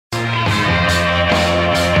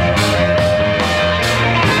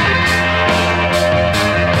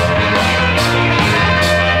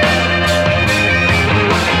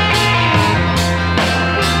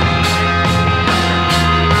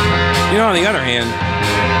on the other hand,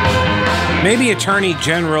 maybe Attorney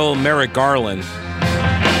General Merrick Garland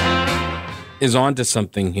is onto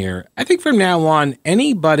something here. I think from now on,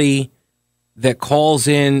 anybody that calls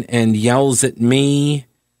in and yells at me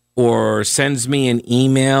or sends me an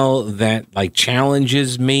email that like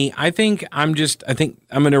challenges me, I think I'm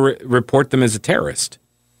going to report them as a terrorist.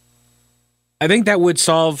 I think that would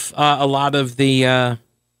solve a lot of the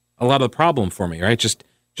problem for me, right? Just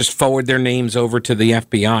forward their names over to the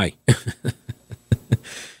FBI.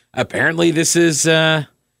 Apparently, this is what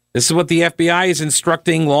the FBI is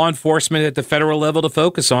instructing law enforcement at the federal level to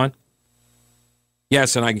focus on.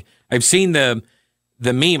 Yes, and I've seen the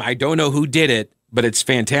meme. I don't know who did it, but it's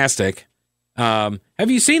fantastic. Have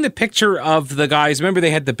you seen the picture of the guys? Remember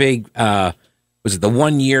they had the big, was it the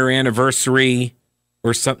 1 year anniversary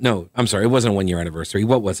or something? No, I'm sorry, it wasn't a 1 year anniversary.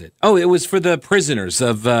 What was it? Oh, it was for the prisoners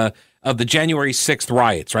of the January 6th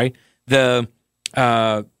riots, right?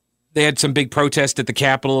 They had some big protest at the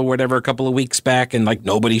Capitol or whatever a couple of weeks back, and like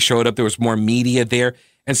nobody showed up. There was more media there,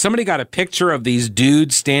 and somebody got a picture of these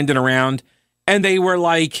dudes standing around, and they were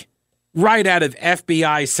like right out of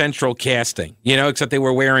FBI Central Casting, except they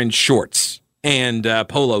were wearing shorts and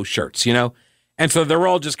polo shirts, and so they're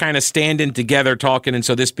all just kind of standing together talking, and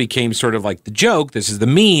so this became sort of like the joke. This is the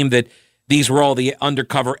meme that these were all the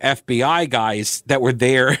undercover FBI guys that were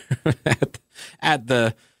there at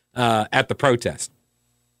the protest.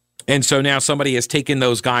 And so now somebody has taken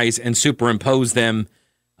those guys and superimposed them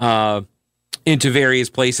into various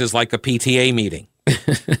places like a PTA meeting.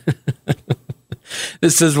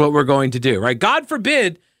 This is what we're going to do, right? God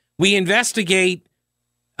forbid we investigate,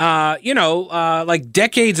 like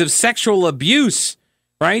decades of sexual abuse,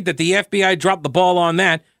 right? That the FBI dropped the ball on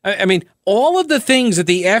that. I mean, all of the things that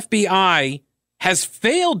the FBI has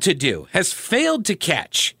failed to do, has failed to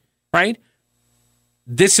catch, right?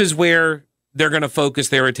 This is where they're going to focus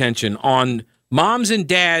their attention on moms and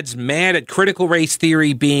dads mad at critical race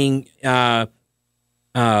theory being taught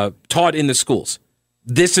in the schools.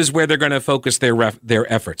 This is where they're going to focus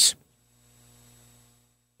their efforts.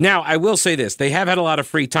 Now, I will say this. They have had a lot of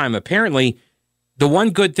free time. Apparently, the one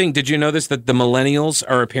good thing, did you notice that the millennials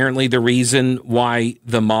are apparently the reason why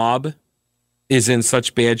the mob is in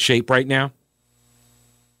such bad shape right now?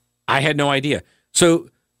 I had no idea. So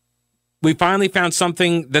we finally found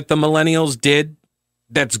something that the millennials did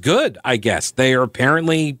that's good, I guess. They are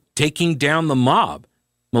apparently taking down the mob.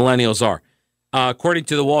 Millennials are. According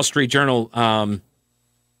to the Wall Street Journal,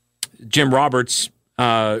 Jim Roberts,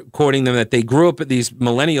 quoting them, that these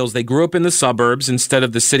millennials, they grew up in the suburbs instead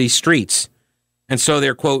of the city streets. And so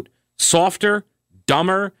they're, quote, softer,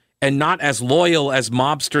 dumber, and not as loyal as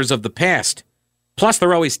mobsters of the past. Plus,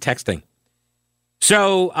 they're always texting.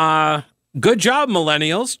 So, good job,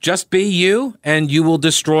 millennials. Just be you, and you will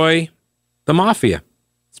destroy the mafia.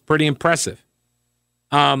 It's pretty impressive.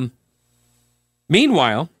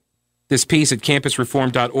 Meanwhile, this piece at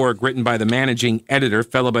campusreform.org, written by the managing editor,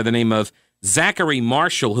 fellow by the name of Zachary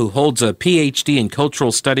Marshall, who holds a Ph.D. in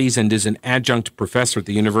cultural studies and is an adjunct professor at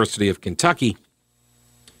the University of Kentucky,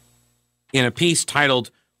 in a piece titled,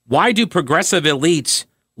 "Why Do Progressive Elites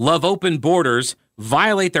Love Open Borders,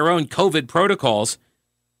 Violate Their Own COVID Protocols?"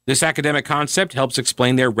 This academic concept helps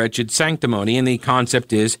explain their wretched sanctimony, and the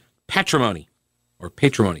concept is patrimony, or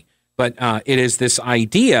patrimony. But it is this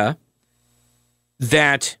idea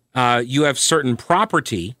that you have certain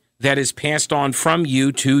property that is passed on from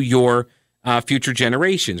you to your future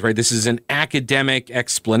generations, right? This is an academic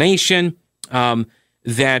explanation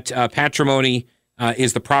that patrimony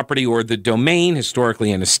is the property or the domain,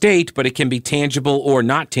 historically an estate, but it can be tangible or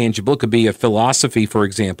not tangible. It could be a philosophy, for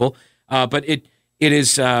example. But it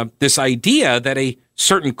is this idea that a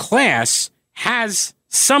certain class has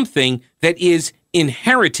something that is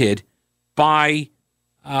inherited by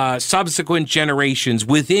subsequent generations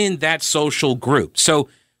within that social group. So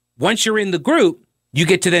once you're in the group, you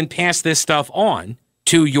get to then pass this stuff on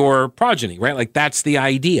to your progeny, right? Like that's the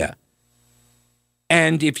idea.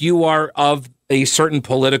 And if you are of a certain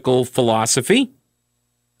political philosophy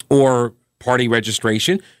or party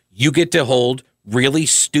registration, you get to hold really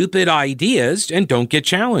stupid ideas and don't get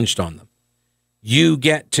challenged on them. You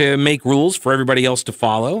get to make rules for everybody else to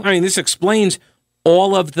follow. I mean, this explains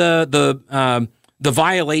all of the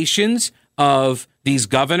violations of these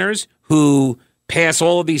governors who pass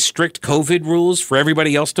all of these strict COVID rules for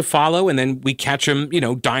everybody else to follow, and then we catch them,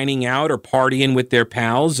 dining out or partying with their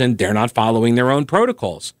pals, and they're not following their own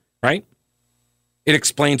protocols, right? It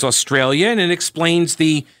explains Australia, and it explains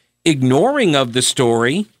the ignoring of the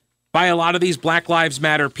story by a lot of these Black Lives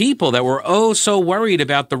Matter people that were so worried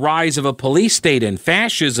about the rise of a police state and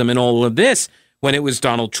fascism and all of this when it was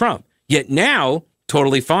Donald Trump. Yet now,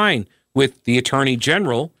 totally fine with the Attorney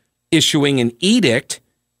General issuing an edict,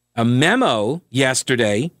 a memo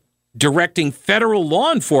yesterday, directing federal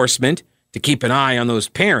law enforcement to keep an eye on those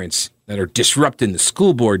parents that are disrupting the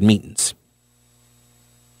school board meetings.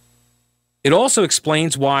 It also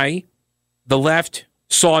explains why the left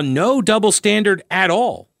saw no double standard at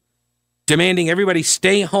all, demanding everybody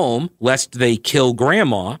stay home lest they kill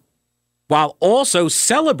grandma, while also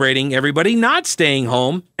celebrating everybody not staying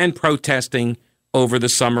home and protesting over the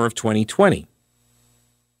summer of 2020.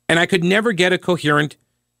 And I could never get a coherent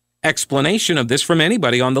explanation of this from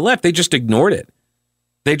anybody on the left. They just ignored it.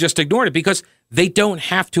 They just ignored it because they don't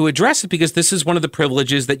have to address it, because this is one of the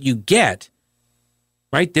privileges that you get,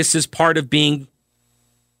 right? This is part of being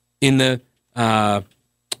in the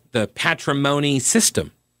patrimony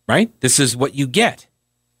system, right? This is what you get.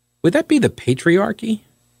 Would that be the patriarchy?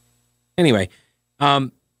 Anyway,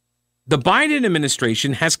 the Biden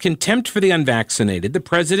administration has contempt for the unvaccinated. The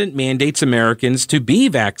president mandates Americans to be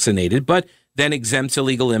vaccinated, but then exempts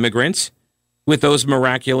illegal immigrants with those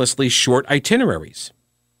miraculously short itineraries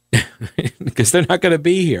because they're not going to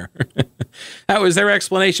be here. That was their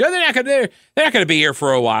explanation. Oh, they're not going to be here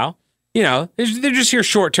for a while. You know, they're just here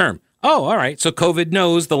short term. Oh, all right. So COVID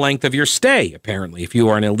knows the length of your stay, apparently, if you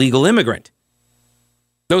are an illegal immigrant.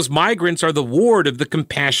 Those migrants are the ward of the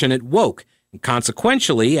compassionate woke. And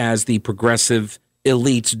consequentially, as the progressive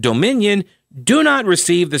elite's dominion, do not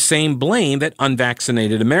receive the same blame that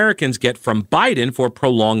unvaccinated Americans get from Biden for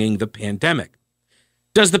prolonging the pandemic.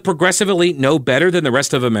 Does the progressive elite know better than the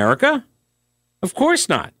rest of America? Of course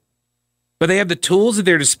not. But they have the tools at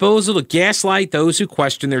their disposal to gaslight those who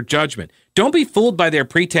question their judgment. Don't be fooled by their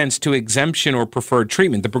pretense to exemption or preferred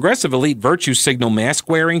treatment. The progressive elite virtue signal mask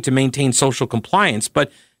wearing to maintain social compliance,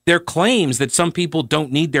 but their claims that some people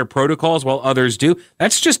don't need their protocols while others do,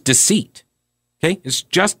 that's just deceit. Okay? It's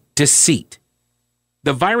just deceit.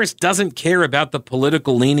 The virus doesn't care about the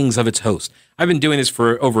political leanings of its host. I've been doing this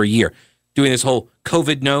for over a year, doing this whole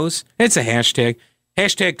COVID knows. It's a hashtag.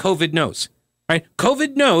 Hashtag COVID knows. Right?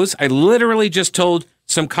 COVID knows. I literally just told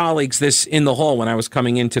some colleagues this in the hall when I was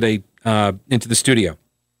coming in today into the studio,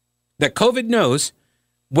 that COVID knows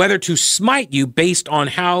whether to smite you based on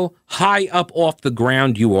how high up off the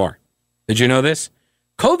ground you are. Did you know this?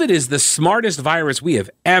 COVID is the smartest virus we have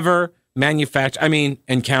ever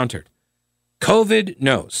encountered. COVID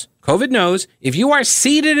knows. COVID knows if you are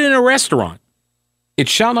seated in a restaurant, it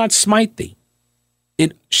shall not smite thee.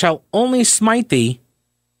 It shall only smite thee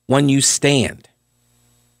when you stand.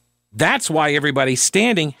 That's why everybody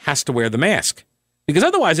standing has to wear the mask. Because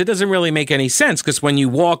otherwise it doesn't really make any sense. Because when you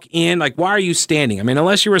walk in, like, why are you standing? I mean,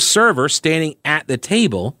 unless you're a server standing at the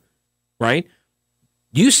table, right?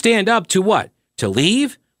 You stand up to what? To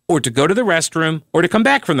leave or to go to the restroom or to come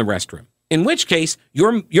back from the restroom. In which case,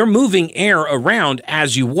 you're moving air around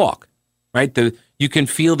as you walk, right? You can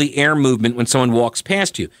feel the air movement when someone walks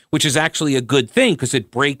past you, which is actually a good thing because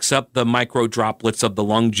it breaks up the micro droplets of the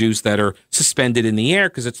lung juice that are suspended in the air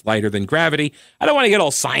because it's lighter than gravity. I don't want to get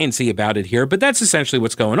all sciencey about it here, but that's essentially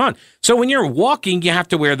what's going on. So when you're walking, you have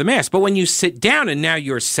to wear the mask. But when you sit down and now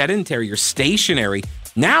you're sedentary, you're stationary,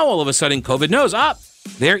 now all of a sudden COVID knows,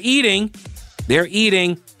 they're eating,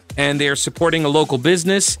 and they're supporting a local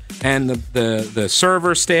business and the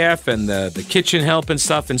server staff and the kitchen help and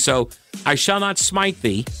stuff. And so I shall not smite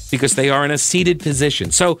thee because they are in a seated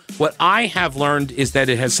position. So what I have learned is that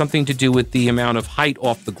it has something to do with the amount of height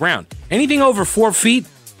off the ground. Anything over 4 feet,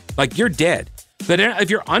 like, you're dead. But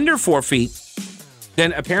if you're under 4 feet,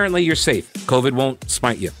 then apparently you're safe. COVID won't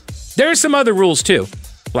smite you. There are some other rules too.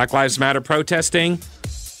 Black Lives Matter protesting,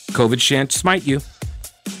 COVID shan't smite you.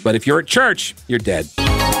 But if you're at church, you're dead.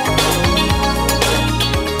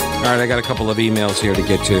 All right, I got a couple of emails here to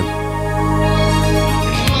get to.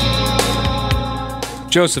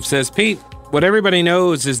 Joseph says, Pete, what everybody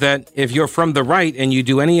knows is that if you're from the right and you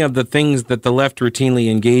do any of the things that the left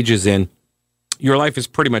routinely engages in, your life is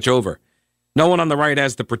pretty much over. No one on the right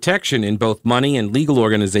has the protection in both money and legal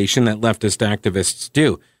organization that leftist activists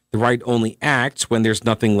do. The right only acts when there's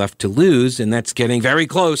nothing left to lose, and that's getting very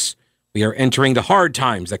close. We are entering the hard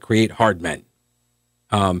times that create hard men.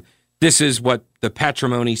 This is what the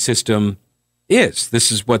patrimony system is.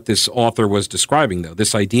 This is what this author was describing, though.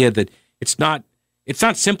 This idea that it's not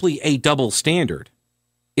simply a double standard.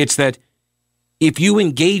 It's that if you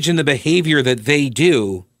engage in the behavior that they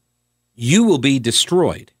do, you will be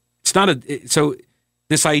destroyed. It's not so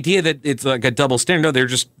this idea that it's like a double standard. No,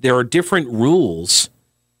 there are different rules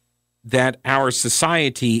that our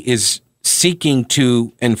society is seeking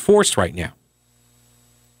to enforce right now.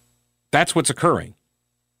 That's what's occurring.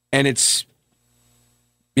 And it's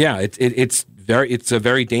a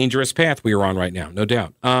very dangerous path we are on right now, no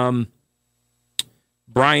doubt.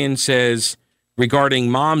 Brian says, regarding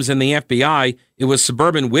moms and the FBI, it was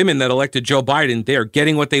suburban women that elected Joe Biden. They're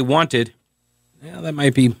getting what they wanted. Well, that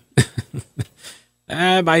might be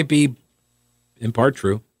that might be in part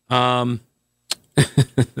true. I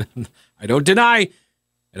don't deny.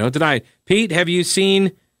 Pete, have you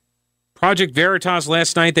seen Project Veritas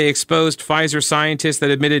last night? They exposed Pfizer scientists that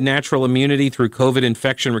admitted natural immunity through COVID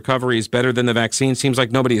infection recovery is better than the vaccine. Seems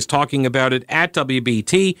like nobody is talking about it at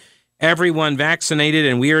WBT. Everyone vaccinated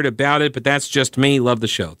and weird about it, but that's just me. Love the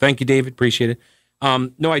show. Thank you, David. Appreciate it.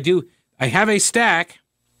 No, I do. I have a stack.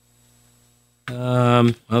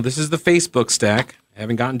 Well, this is the Facebook stack. I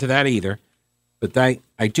haven't gotten to that either. But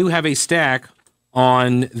I do have a stack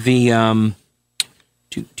on the...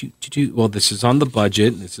 well, this is on the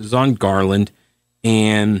budget. This is on Garland.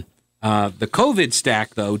 And the COVID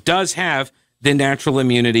stack, though, does have the natural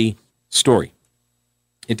immunity story.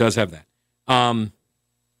 It does have that.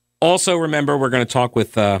 Also, remember, we're going to talk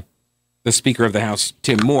with the Speaker of the House,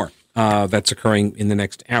 Tim Moore. That's occurring in the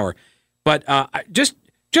next hour. But just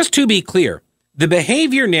to be clear, the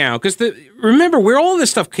behavior now, because remember where all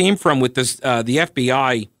this stuff came from with this, the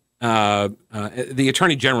FBI, the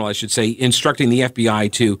Attorney General, I should say, instructing the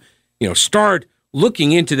FBI to, start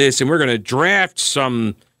looking into this, and we're going to draft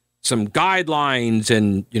some guidelines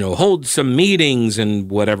and, hold some meetings and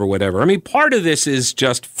whatever. I mean, part of this is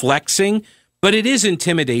just flexing, but it is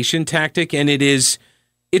intimidation tactic, and it's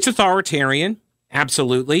authoritarian,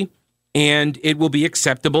 absolutely, and it will be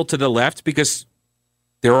acceptable to the left because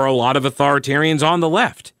there are a lot of authoritarians on the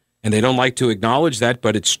left, and they don't like to acknowledge that,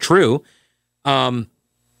 but it's true.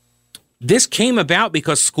 This came about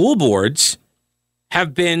because school boards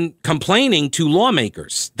have been complaining to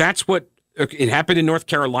lawmakers. That's what it happened in North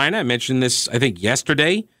Carolina. I mentioned this, I think,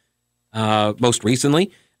 yesterday, most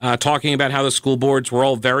recently, talking about how the school boards were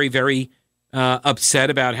all very, very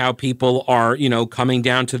upset about how people are, coming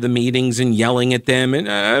down to the meetings and yelling at them, and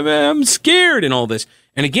I'm scared and all this.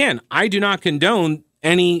 And again, I do not condone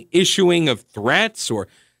any issuing of threats or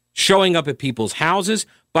showing up at people's houses,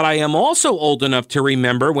 but I am also old enough to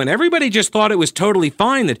remember when everybody just thought it was totally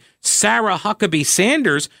fine that Sarah Huckabee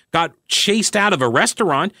Sanders got chased out of a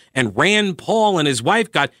restaurant and Rand Paul and his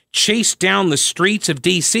wife got chased down the streets of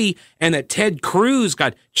D.C. and that Ted Cruz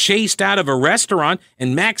got chased out of a restaurant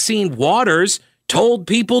and Maxine Waters told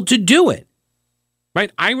people to do it.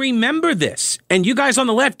 Right? I remember this, and you guys on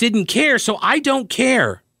the left didn't care, so I don't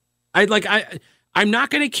care. I'm not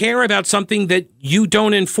going to care about something that you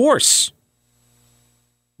don't enforce.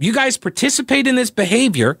 You guys participate in this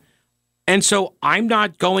behavior, and so I'm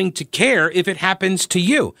not going to care if it happens to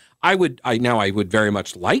you. I would very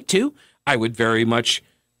much like to. I would very much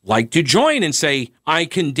like to join and say, I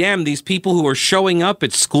condemn these people who are showing up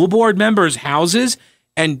at school board members' houses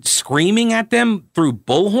and screaming at them through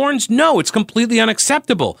bullhorns. No, it's completely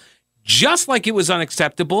unacceptable. Just like it was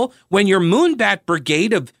unacceptable when your Moonbat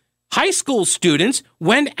Brigade of high school students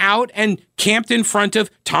went out and camped in front of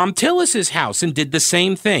Tom Tillis's house and did the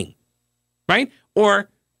same thing, right? Or,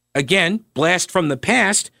 again, blast from the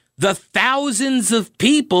past, the thousands of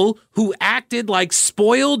people who acted like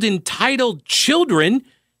spoiled, entitled children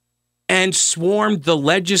and swarmed the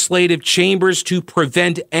legislative chambers to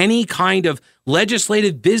prevent any kind of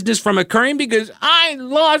legislative business from occurring because I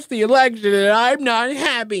lost the election and I'm not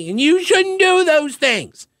happy and you shouldn't do those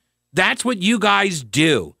things. That's what you guys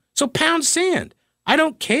do. So pound sand. I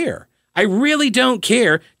don't care. I really don't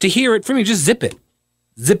care to hear it from you. Just zip it.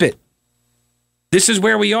 Zip it. This is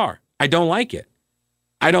where we are. I don't like it.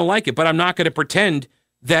 But I'm not going to pretend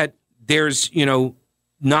that there's,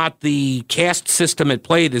 not the caste system at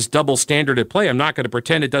play, this double standard at play. I'm not going to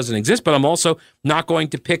pretend it doesn't exist, but I'm also not going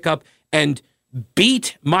to pick up and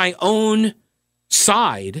beat my own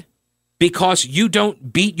side because you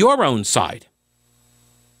don't beat your own side.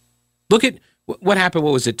 Look at what happened.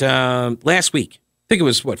 What was it? Last week. I think it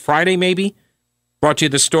was, Friday maybe? Brought you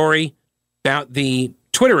the story about the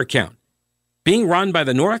Twitter account being run by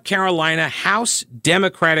the North Carolina House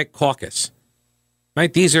Democratic Caucus.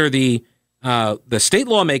 Right? These are the state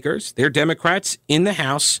lawmakers. They're Democrats in the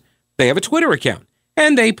House. They have a Twitter account.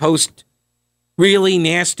 And they post really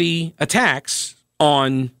nasty attacks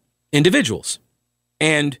on individuals.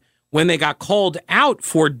 And when they got called out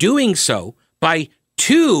for doing so by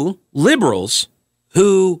two liberals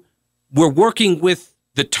who were working with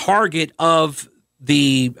the target of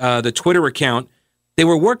the Twitter account, they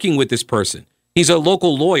were working with this person. He's a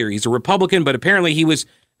local lawyer. He's a Republican, but apparently he was,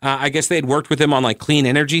 I guess they had worked with him on like clean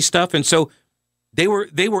energy stuff. And so they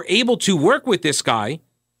were able to work with this guy,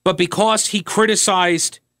 but because he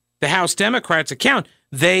criticized the House Democrats account,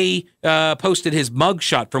 they posted his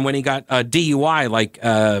mugshot from when he got a DUI like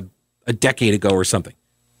a decade ago or something.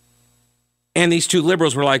 And these two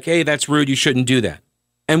liberals were like, hey, that's rude. You shouldn't do that.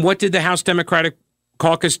 And what did the House Democratic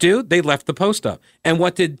Caucus do? They left the post up. And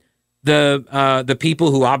what did the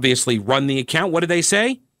people who obviously run the account, what did they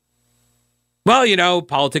say? Well,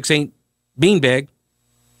 politics ain't beanbag.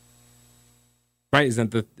 Right?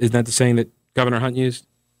 Isn't that the saying that Governor Hunt used?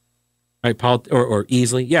 Right? Or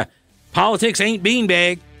Easley? Yeah. Politics ain't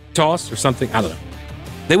beanbag toss or something. I don't know.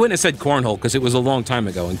 They wouldn't have said cornhole because it was a long time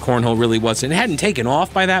ago, and cornhole really wasn't. It hadn't taken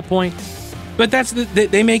off by that point. But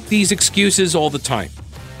they make these excuses all the time.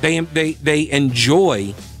 They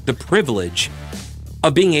enjoy the privilege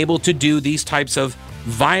of being able to do these types of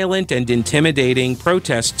violent and intimidating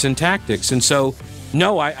protests and tactics. And so,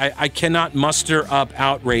 no, I cannot muster up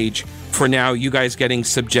outrage for now you guys getting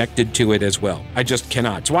subjected to it as well. I just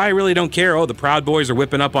cannot. It's why I really don't care. Oh, the Proud Boys are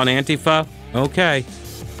whipping up on Antifa. Okay.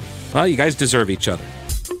 Well, you guys deserve each other.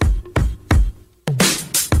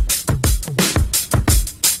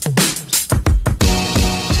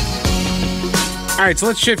 All right, so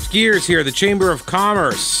let's shift gears here. The Chamber of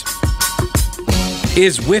Commerce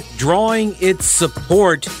is withdrawing its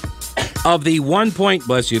support of the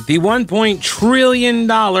 $1 trillion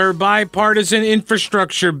bipartisan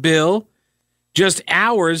infrastructure bill just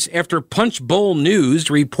hours after Punch Bowl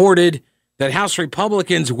News reported that House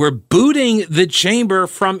Republicans were booting the chamber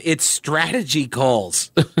from its strategy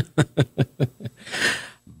calls.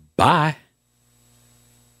 Bye.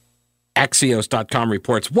 Axios.com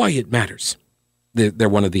reports why it matters. They're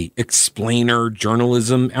one of the explainer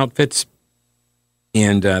journalism outfits.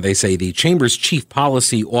 And they say the chamber's chief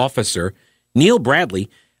policy officer, Neil Bradley,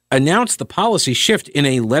 announced the policy shift in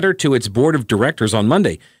a letter to its board of directors on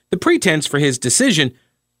Monday. The pretense for his decision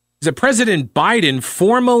is that President Biden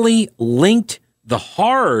formally linked the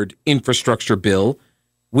hard infrastructure bill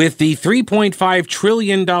with the $3.5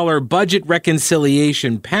 trillion budget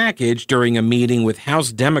reconciliation package during a meeting with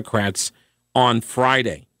House Democrats on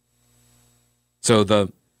Friday. So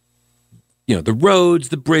the roads,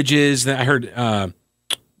 the bridges. I heard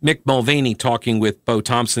Mick Mulvaney talking with Bo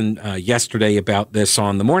Thompson yesterday about this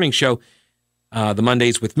on the morning show. The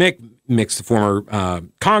Mondays with Mick. Mick's the former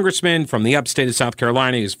congressman from the upstate of South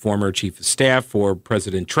Carolina. He's former chief of staff for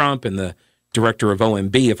President Trump and the director of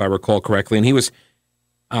OMB, if I recall correctly. And he was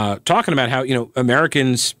talking about how,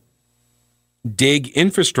 Americans dig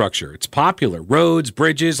infrastructure. It's popular. Roads,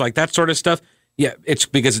 bridges, like that sort of stuff. Yeah, it's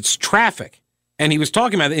because it's traffic. And he was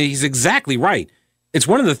talking about it. He's exactly right. It's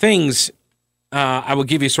one of the things I will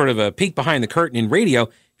give you sort of a peek behind the curtain in radio.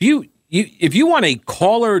 If you want a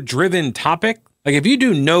caller-driven topic, like if you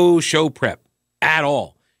do no show prep at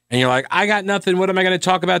all, and you're like, I got nothing, what am I going to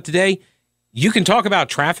talk about today? You can talk about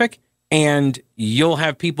traffic, and you'll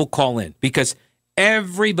have people call in because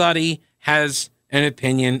everybody has an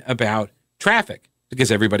opinion about traffic because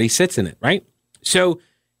everybody sits in it, right? So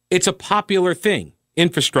it's a popular thing,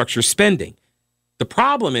 infrastructure spending. The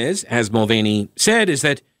problem is, as Mulvaney said, is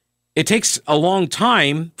that it takes a long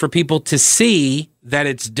time for people to see that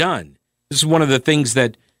it's done. This is one of the things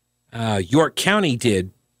that York County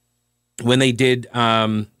did when they did,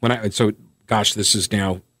 this is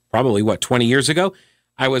now probably, 20 years ago?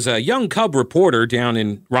 I was a young cub reporter down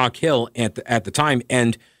in Rock Hill at the time,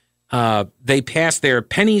 and they passed their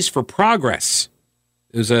Pennies for Progress.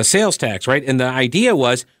 It was a sales tax, right? And the idea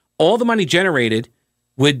was all the money generated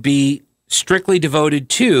would be strictly devoted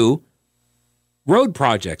to road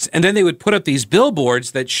projects. And then they would put up these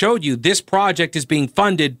billboards that showed you this project is being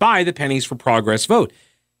funded by the Pennies for Progress vote.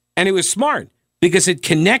 And it was smart because it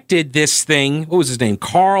connected this thing. What was his name?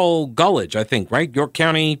 Carl Gullidge, I think, right? York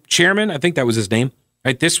County chairman. I think that was his name,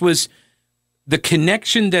 right? This was the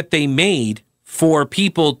connection that they made for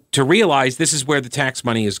people to realize this is where the tax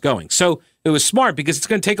money is going. So it was smart because it's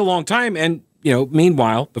going to take a long time. And,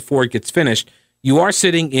 meanwhile, before it gets finished, you are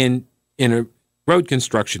sitting in a road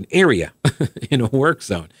construction area in a work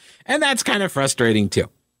zone. And that's kind of frustrating, too.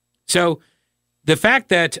 So the fact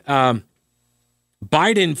that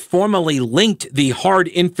Biden formally linked the hard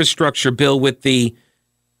infrastructure bill with the,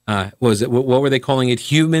 what were they calling it?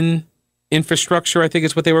 Human infrastructure, I think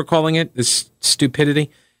is what they were calling it, this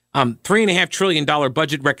stupidity. $3.5 trillion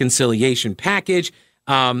budget reconciliation package,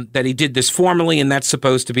 that he did this formally, and that's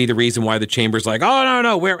supposed to be the reason why the chamber's like, oh,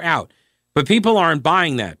 no, we're out. But people aren't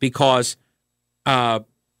buying that because what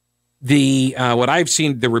I've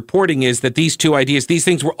seen, the reporting is that these two ideas, these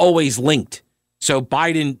things were always linked. So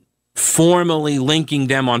Biden formally linking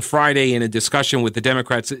them on Friday in a discussion with the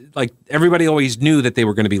Democrats, like everybody always knew that they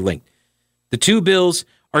were going to be linked. The two bills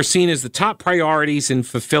are seen as the top priorities in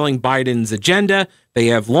fulfilling Biden's agenda. They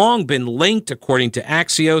have long been linked, according to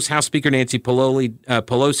Axios. House Speaker Nancy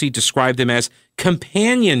Pelosi described them as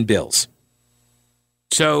companion bills.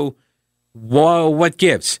 So Whoa, what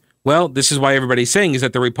gives? Well, this is why everybody's saying is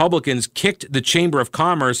that the Republicans kicked the Chamber of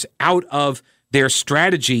Commerce out of their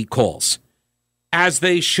strategy calls, as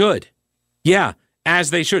they should. Yeah,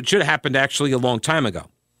 as they should. Should have happened actually a long time ago.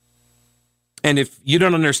 And if you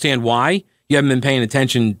don't understand why, you haven't been paying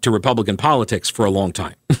attention to Republican politics for a long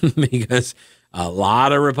time, because a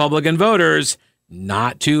lot of Republican voters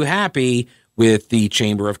not too happy with the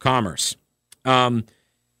Chamber of Commerce.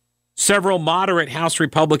 Several moderate House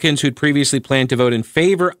Republicans who'd previously planned to vote in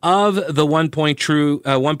favor of the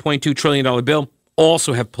 $1.2 trillion bill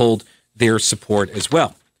also have pulled their support as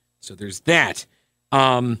well. So there's that.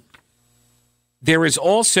 There was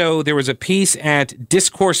a piece at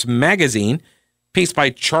Discourse Magazine, piece by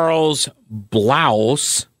Charles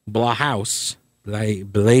Blahus, I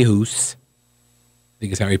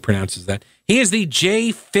think is how he pronounces that. He is the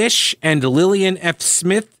J. Fish and Lillian F.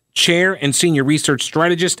 Smith Chair and Senior Research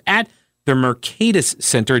Strategist at the Mercatus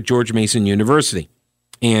Center at George Mason University.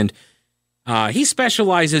 And he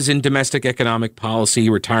specializes in domestic economic policy,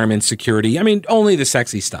 retirement security. I mean, only the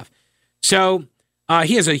sexy stuff. So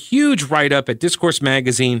he has a huge write-up at Discourse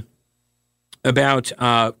Magazine about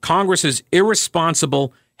Congress's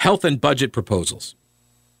irresponsible health and budget proposals.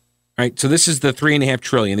 All right, so this is the $3.5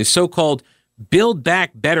 trillion, the so-called Build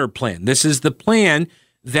Back Better plan. This is the plan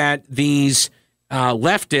that these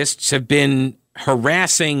leftists have been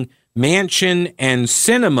harassing Manchin and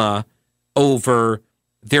Sinema over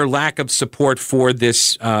their lack of support for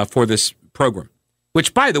this program.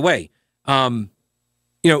 Which, by the way,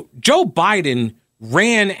 Joe Biden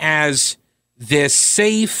ran as this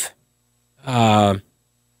safe, Democrat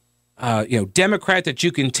that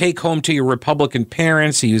you can take home to your Republican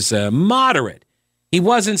parents. He was moderate. He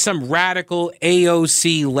wasn't some radical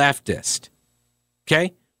AOC leftist.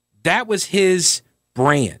 Okay? That was his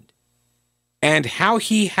brand. And how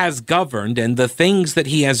he has governed and the things that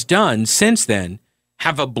he has done since then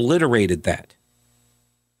have obliterated that.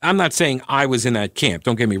 I'm not saying I was in that camp.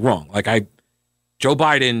 Don't get me wrong. Joe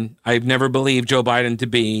Biden, I've never believed Joe Biden to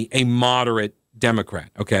be a moderate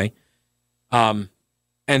Democrat, okay? And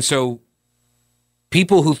so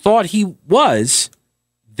people who thought he was,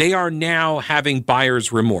 they are now having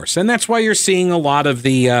buyer's remorse. And that's why you're seeing a lot of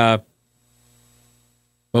the,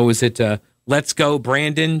 Let's Go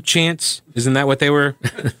Brandon chants? Isn't that what they were?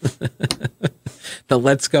 The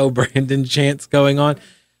Let's Go Brandon chants going on.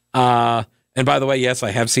 And by the way, yes,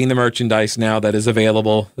 I have seen the merchandise now that is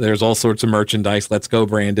available. There's all sorts of merchandise. Let's Go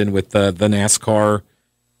Brandon with the NASCAR,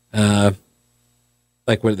 the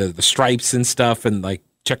stripes and stuff and like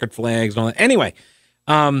checkered flags and all that. Anyway,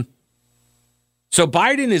 so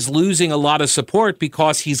Biden is losing a lot of support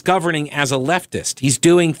because he's governing as a leftist. He's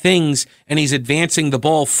doing things and he's advancing the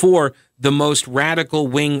ball for the most radical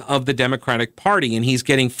wing of the Democratic Party. And he's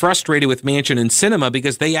getting frustrated with Manchin and Sinema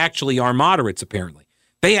because they actually are moderates, apparently.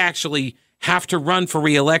 They actually have to run for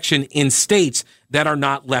re-election in states that are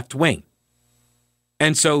not left-wing.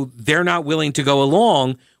 And so they're not willing to go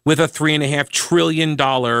along with a $3.5 trillion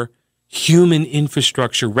human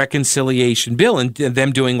infrastructure reconciliation bill and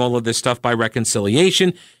them doing all of this stuff by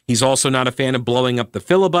reconciliation. He's also not a fan of blowing up the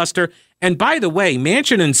filibuster. And by the way,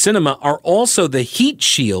 Manchin and Sinema are also the heat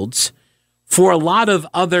shields for a lot of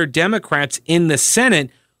other Democrats in the Senate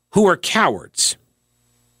who are cowards.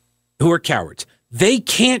 They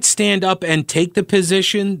can't stand up and take the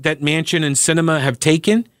position that Manchin and Sinema have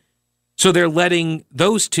taken, so they're letting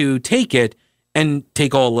those two take it and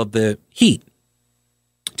take all of the heat,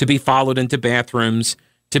 to be followed into bathrooms,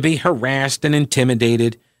 to be harassed and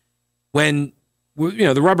intimidated. When,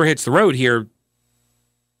 the rubber hits the road here,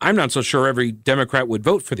 I'm not so sure every Democrat would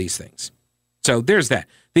vote for these things. So there's that.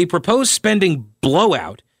 The proposed spending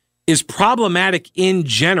blowout is problematic in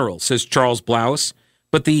general, says Charles Blahus,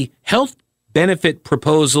 but the health benefit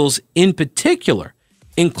proposals in particular,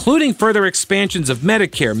 including further expansions of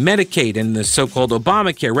Medicare, Medicaid, and the so-called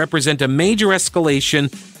Obamacare, represent a major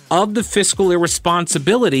escalation of the fiscal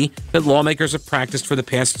irresponsibility that lawmakers have practiced for the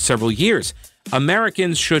past several years.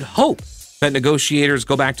 Americans should hope that negotiators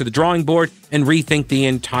go back to the drawing board and rethink the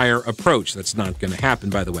entire approach. That's not going to happen,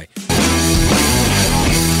 by the way.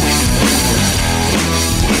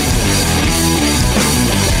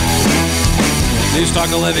 News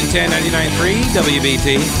Talk 1110 99.3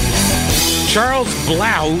 WBT. Charles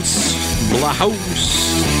Blahus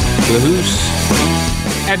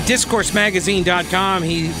at discoursemagazine.com.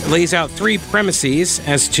 He lays out three premises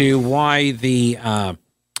as to why the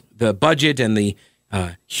budget and the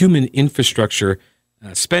human infrastructure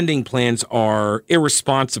spending plans are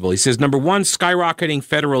irresponsible. He says, number one, skyrocketing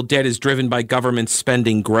federal debt is driven by government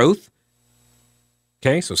spending growth.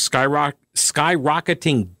 Okay, so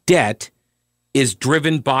skyrocketing debt is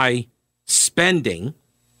driven by spending.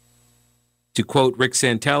 To quote Rick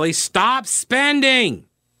Santelli, stop spending.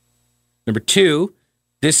 Number two,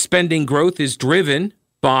 this spending growth is driven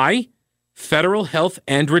by federal health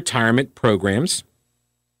and retirement programs.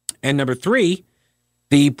 And number three,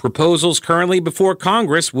 the proposals currently before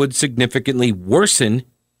Congress would significantly worsen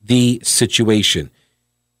the situation.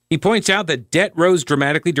 He points out that debt rose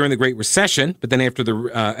dramatically during the Great Recession, but then after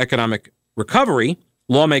the economic recovery,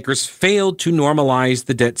 lawmakers failed to normalize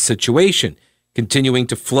the debt situation, continuing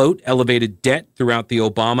to float elevated debt throughout the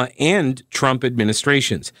Obama and Trump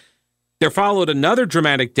administrations. There followed another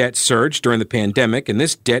dramatic debt surge during the pandemic, and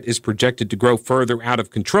this debt is projected to grow further out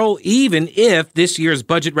of control, even if this year's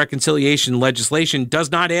budget reconciliation legislation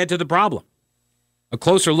does not add to the problem. A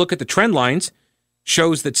closer look at the trend lines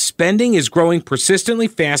shows that spending is growing persistently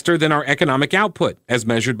faster than our economic output, as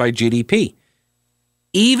measured by GDP.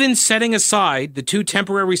 Even setting aside the two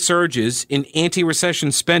temporary surges in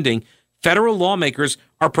anti-recession spending, federal lawmakers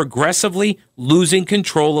are progressively losing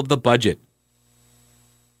control of the budget.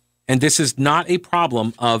 And this is not a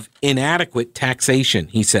problem of inadequate taxation,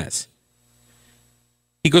 he says.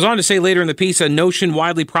 He goes on to say later in the piece, a notion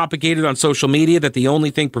widely propagated on social media that the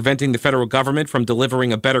only thing preventing the federal government from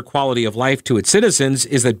delivering a better quality of life to its citizens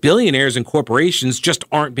is that billionaires and corporations just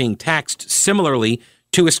aren't being taxed similarly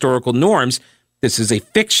to historical norms. This is a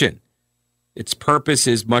fiction. Its purpose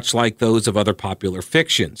is much like those of other popular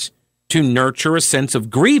fictions: to nurture a sense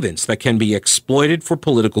of grievance that can be exploited for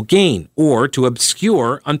political gain or to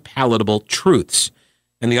obscure unpalatable truths.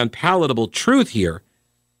 And the unpalatable truth here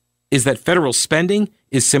is that federal spending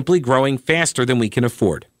is simply growing faster than we can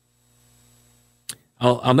afford.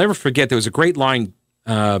 I'll never forget, there was a great line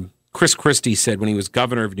Chris Christie said when he was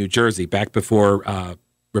governor of New Jersey back before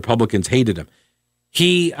Republicans hated him.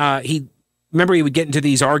 He remember he would get into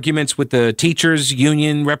these arguments with the teachers'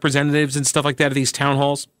 union representatives and stuff like that at these town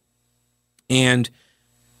halls. And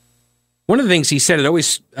one of the things he said, it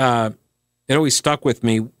always stuck with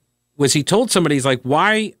me, was he told somebody, he's like,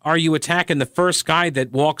 why are you attacking the first guy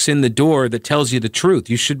that walks in the door that tells you the truth?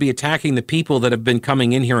 You should be attacking the people that have been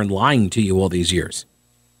coming in here and lying to you all these years.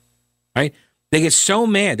 Right? They get so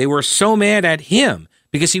mad. They were so mad at him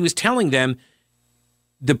because he was telling them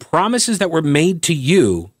the promises that were made to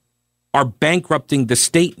you are bankrupting the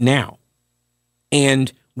state now.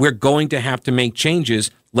 And we're going to have to make changes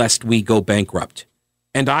lest we go bankrupt.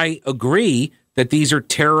 And I agree that these are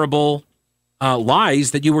terrible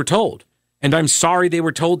lies that you were told. And I'm sorry they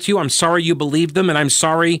were told to you. I'm sorry you believed them. And I'm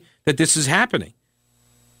sorry that this is happening.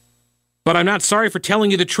 But I'm not sorry for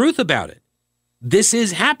telling you the truth about it. This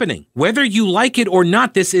is happening. Whether you like it or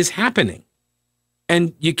not, this is happening.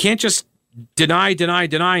 And you can't just deny,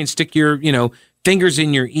 and stick your, fingers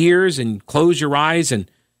in your ears and close your eyes and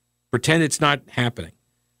pretend it's not happening.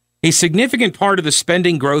 A significant part of the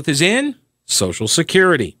spending growth is in Social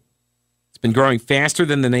Security. It's been growing faster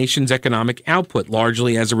than the nation's economic output,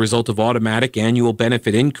 largely as a result of automatic annual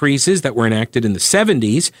benefit increases that were enacted in the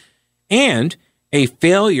 70s and a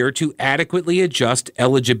failure to adequately adjust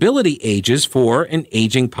eligibility ages for an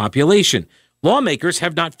aging population. Lawmakers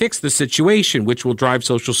have not fixed the situation, which will drive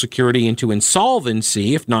Social Security into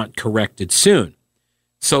insolvency if not corrected soon.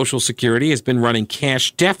 Social Security has been running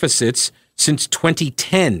cash deficits since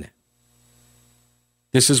 2010.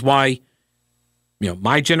 This is why,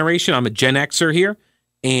 my generation, I'm a Gen Xer here,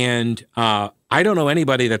 and I don't know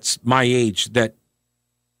anybody that's my age that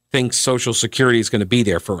thinks Social Security is going to be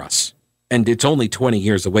there for us. And it's only 20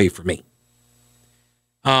 years away for me.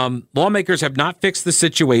 Lawmakers have not fixed the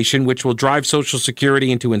situation, which will drive Social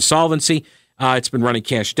Security into insolvency. It's been running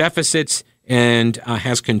cash deficits and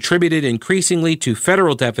has contributed increasingly to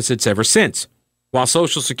federal deficits ever since. While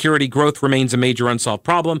Social Security growth remains a major unsolved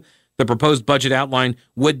problem, the proposed budget outline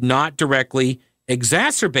would not directly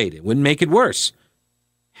exacerbate it, wouldn't make it worse.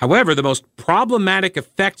 However, the most problematic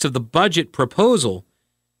effects of the budget proposal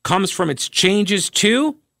comes from its changes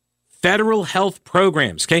to federal health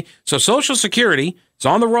programs. Okay, so Social Security is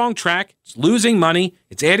on the wrong track. It's losing money.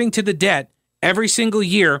 It's adding to the debt every single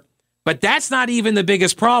year. But that's not even the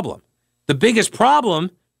biggest problem. The biggest problem,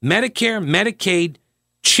 Medicare, Medicaid,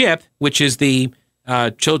 CHIP, which is the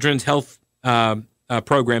Children's Health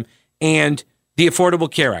Program, and the Affordable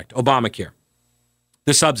Care Act, Obamacare,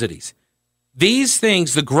 the subsidies. These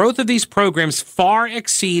things, the growth of these programs far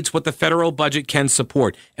exceeds what the federal budget can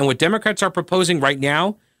support. And what Democrats are proposing right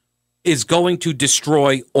now is going to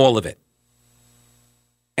destroy all of it.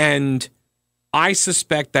 And I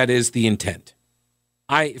suspect that is the intent.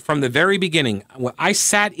 From the very beginning, I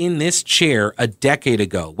sat in this chair a decade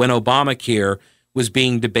ago when Obamacare was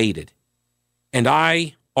being debated. And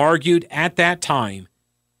I argued at that time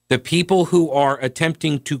The people who are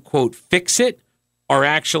attempting to, quote, fix it are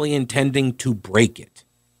actually intending to break it.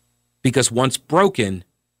 Because once broken,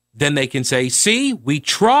 then they can say, see, we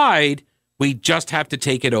tried, we just have to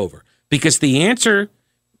take it over. Because the answer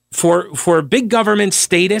for big government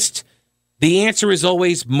statists, the answer is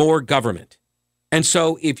always more government. And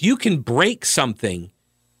so if you can break something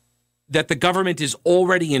that the government is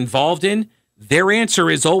already involved in, their answer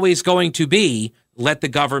is always going to be, let the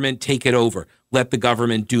government take it over. Let the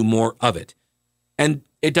government do more of it. And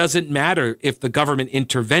it doesn't matter if the government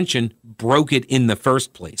intervention broke it in the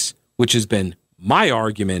first place, which has been my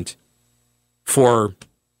argument for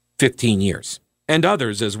 15 years, and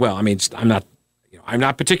others as well. I mean, I'm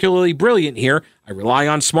not particularly brilliant here. I rely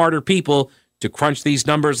on smarter people to crunch these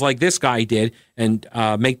numbers like this guy did and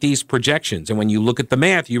make these projections. And when you look at the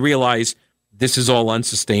math, you realize this is all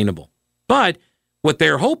unsustainable. But what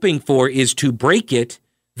they're hoping for is to break it,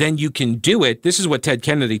 then you can do it. This is what Ted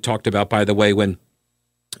Kennedy talked about, by the way, when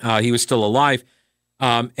he was still alive.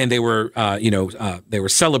 And they were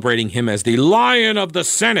celebrating him as the Lion of the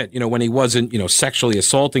Senate, when he wasn't, sexually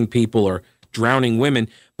assaulting people or drowning women.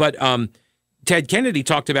 But Ted Kennedy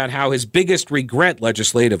talked about how his biggest regret,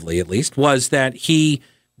 legislatively at least, was that he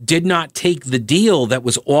did not take the deal that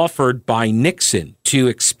was offered by Nixon to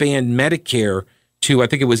expand Medicare to, I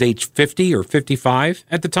think it was age 50 or 55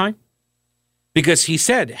 at the time. Because he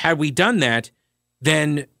said, had we done that,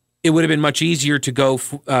 then it would have been much easier to go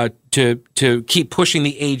to keep pushing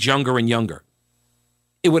the age younger and younger.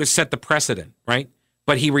 It would have set the precedent, right?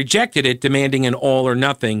 But he rejected it, demanding an all or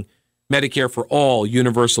nothing Medicare for all,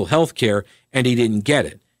 universal health care, and he didn't get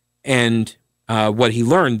it. And what he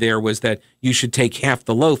learned there was that you should take half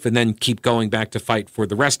the loaf and then keep going back to fight for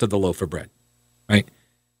the rest of the loaf of bread, right?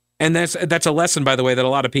 And that's a lesson, by the way, that a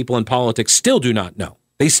lot of people in politics still do not know.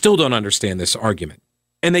 They still don't understand this argument.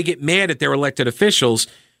 And they get mad at their elected officials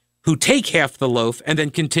who take half the loaf and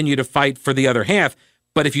then continue to fight for the other half.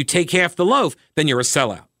 But if you take half the loaf, then you're a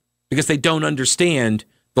sellout because they don't understand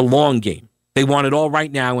the long game. They want it all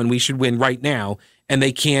right now, and we should win right now, and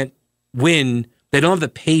they can't win. They don't have the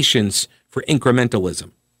patience for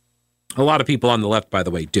incrementalism. A lot of people on the left, by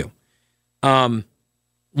the way, do.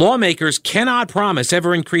 Lawmakers cannot promise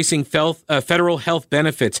ever-increasing federal health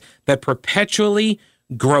benefits that perpetually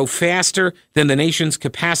grow faster than the nation's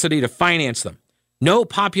capacity to finance them. No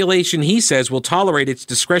population, he says, will tolerate its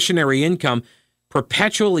discretionary income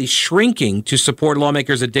perpetually shrinking to support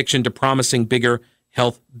lawmakers' addiction to promising bigger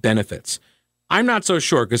health benefits. I'm not so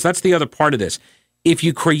sure, because that's the other part of this. If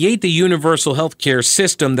you create the universal health care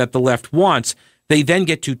system that the left wants, they then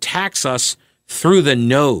get to tax us through the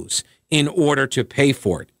nose in order to pay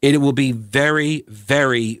for it. It will be very,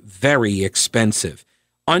 very, very expensive.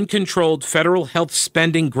 Uncontrolled federal health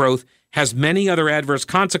spending growth has many other adverse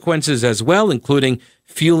consequences as well, including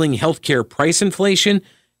fueling healthcare price inflation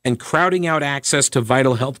and crowding out access to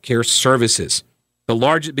vital healthcare services. The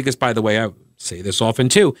largest, because by the way, I say this often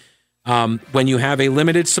too, when you have a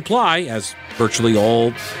limited supply, as virtually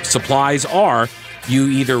all supplies are, you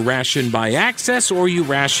either ration by access or you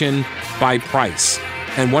ration by price.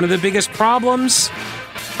 And one of the biggest problems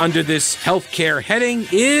under this healthcare heading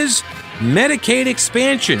is Medicaid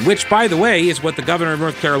expansion, which, by the way, is what the governor of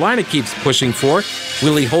North Carolina keeps pushing for.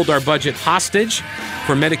 Will he hold our budget hostage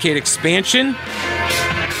for Medicaid expansion?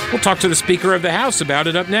 We'll talk to the Speaker of the House about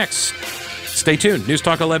it up next. Stay tuned. News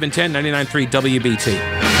Talk 1110, 99.3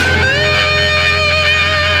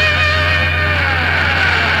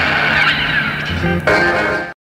 WBT.